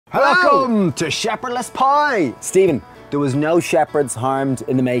Welcome to Shepherdless Pie! Stephen, there was no shepherds harmed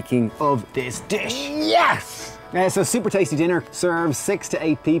in the making of this dish. Yes! So super tasty dinner, serves 6 to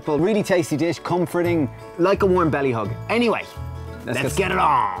 8 people. Really tasty dish, comforting, like a warm belly hug. Anyway, let's get it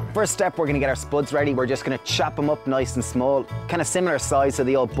on. First step, we're gonna get our spuds ready. We're just gonna chop them up nice and small, kind of similar size so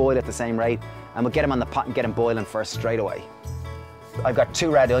they all boil at the same rate. And we'll get them on the pot and get them boiling first straight away. I've got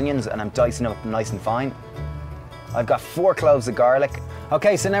 2 red onions and I'm dicing them up nice and fine. I've got 4 cloves of garlic.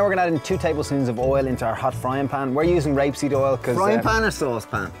 Okay, so now we're gonna add in 2 tablespoons of oil into our hot frying pan. We're using rapeseed oil because... Frying pan or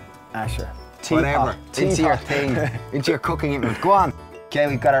saucepan? Sure. Whatever. Into your thing. Into your cooking instrument. Go on. Okay,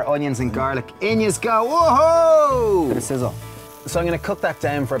 we've got our onions and garlic. In you go. Whoa! Bit of sizzle. So I'm gonna cook that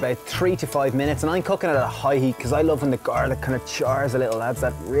down for about 3 to 5 minutes, and I'm cooking it at a high heat because I love when the garlic kind of chars a little, adds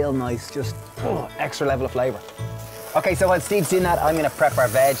that real nice, just extra level of flavour. Okay, so while Steve's doing that, I'm gonna prep our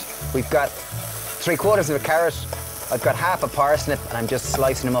veg. We've got 3/4 of a carrot. I've got half a parsnip, and I'm just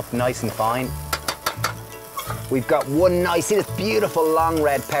slicing them up nice and fine. We've got one nice, see this beautiful long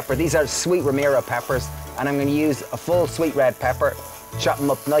red pepper. These are sweet Ramiro peppers, and I'm gonna use a full sweet red pepper, chop them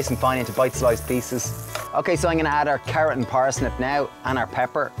up nice and fine into bite-sized pieces. Okay, so I'm gonna add our carrot and parsnip now, and our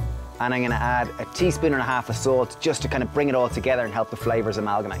pepper, and I'm gonna add a 1.5 teaspoons of salt just to kind of bring it all together and help the flavors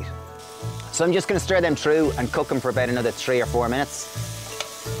amalgamate. So I'm just gonna stir them through and cook them for about another 3 or 4 minutes.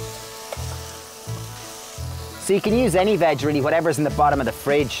 So you can use any veg really, whatever's in the bottom of the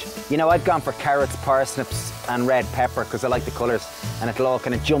fridge. You know, I've gone for carrots, parsnips and red pepper because I like the colours, and it'll all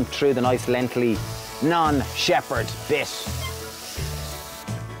kind of jump through the nice lentily, non-shepherd bit.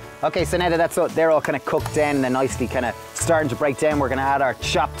 Okay, so now that they're all kind of cooked down and they're nicely kind of starting to break down, we're going to add our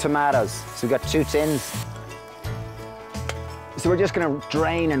chopped tomatoes. So we've got 2 tins. So we're just going to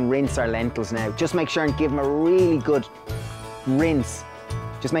drain and rinse our lentils now. Just make sure and give them a really good rinse.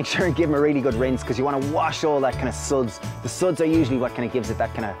 Just make sure and give them a really good rinse because you want to wash all that kind of suds. The suds are usually what kind of gives it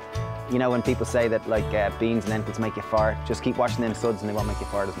that kind of, you know, when people say that like beans and lentils make you fart, just keep washing them suds and they won't make you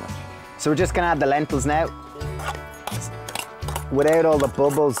fart as much. So we're just going to add the lentils now. Without all the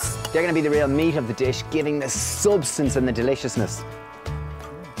bubbles, they're going to be the real meat of the dish, giving the substance and the deliciousness.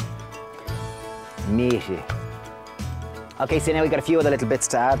 Meaty. Okay, so now we've got a few other little bits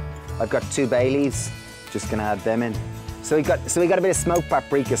to add. I've got 2 bay leaves, just going to add them in. So we got a bit of smoked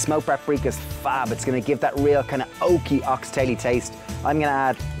paprika. Smoked paprika is fab. It's going to give that real kind of oaky oxtaily taste. I'm going to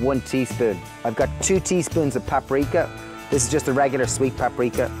add 1 teaspoon. I've got 2 teaspoons of paprika. This is just a regular sweet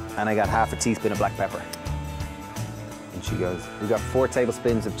paprika, and I got half a teaspoon of black pepper. And she goes. We've got 4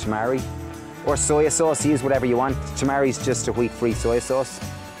 tablespoons of tamari, or soya sauce. Use whatever you want. Tamari is just a wheat-free soy sauce.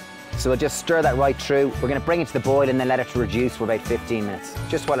 So we'll just stir that right through. We're going to bring it to the boil and then let it reduce for about 15 minutes,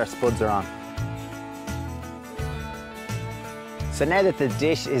 just while our spuds are on. So now that the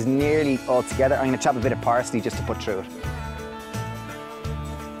dish is nearly all together, I'm going to chop a bit of parsley just to put through it.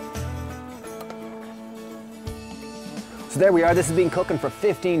 So there we are. This has been cooking for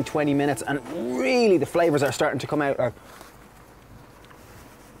 15-20 minutes, and really the flavours are starting to come out.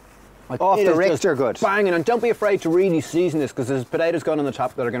 Like off the Richter good. Banging, and don't be afraid to really season this because there's potatoes going on the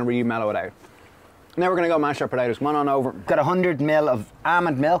top that are going to really mellow it out. Now we're going to go mash our potatoes. Come on over. Got 100 ml of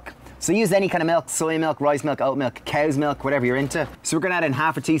almond milk. So use any kind of milk, soy milk, rice milk, oat milk, cow's milk, whatever you're into. So we're going to add in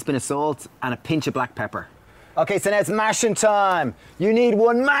half a teaspoon of salt and a pinch of black pepper. Okay, so now it's mashing time. You need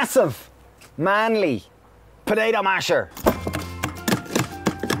one massive, manly potato masher.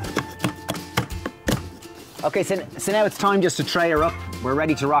 Okay, so now it's time just to tray her up. We're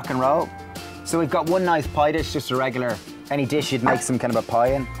ready to rock and roll. So we've got one nice pie dish, just a regular, any dish you'd make some kind of a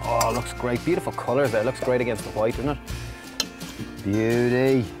pie in. Oh, looks great. Beautiful colours there. Looks great against the white, doesn't it?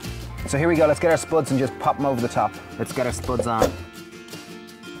 Beauty. So here we go, let's get our spuds and just pop them over the top. Let's get our spuds on.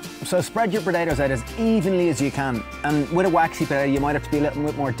 So spread your potatoes out as evenly as you can. And with a waxy potato, you might have to be a little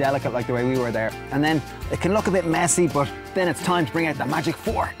bit more delicate like the way we were there. And then it can look a bit messy, but then it's time to bring out the magic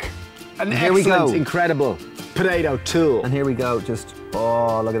fork. And here we go. Incredible potato tool. And here we go, just,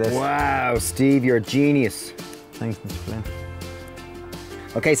 oh, look at this. Wow, Steve, you're a genius. Thanks, Mr. Flynn.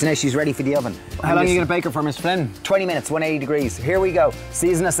 Okay, so now she's ready for the oven. How long are you going to bake her for, Mr. Flynn? 20 minutes, 180 degrees. Here we go. See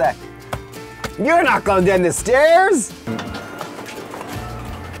you in a sec. You're not going down the stairs!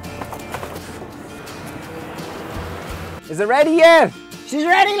 Is it ready yet? She's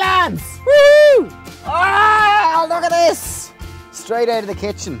ready, lads! Woo! Oh, look at this! Straight out of the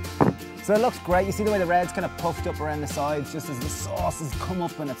kitchen. So it looks great. You see the way the red's kind of puffed up around the sides just as the sauce has come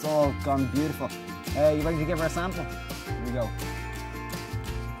up and it's all gone beautiful. You ready to give her a sample? Here we go.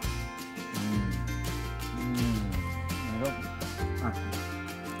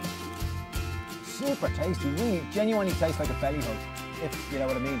 Super tasty, really genuinely tastes like a belly hug, if you know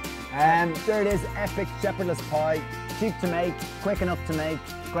what I mean. There it is, epic shepherdless pie. cheap to make, quick enough to make,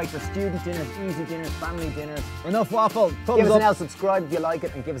 great for student dinners, easy dinners, family dinners. Enough waffle, thumbs Give us up. an L, subscribe if you like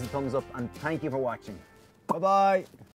it, and give us a thumbs up, and thank you for watching. Bye-bye.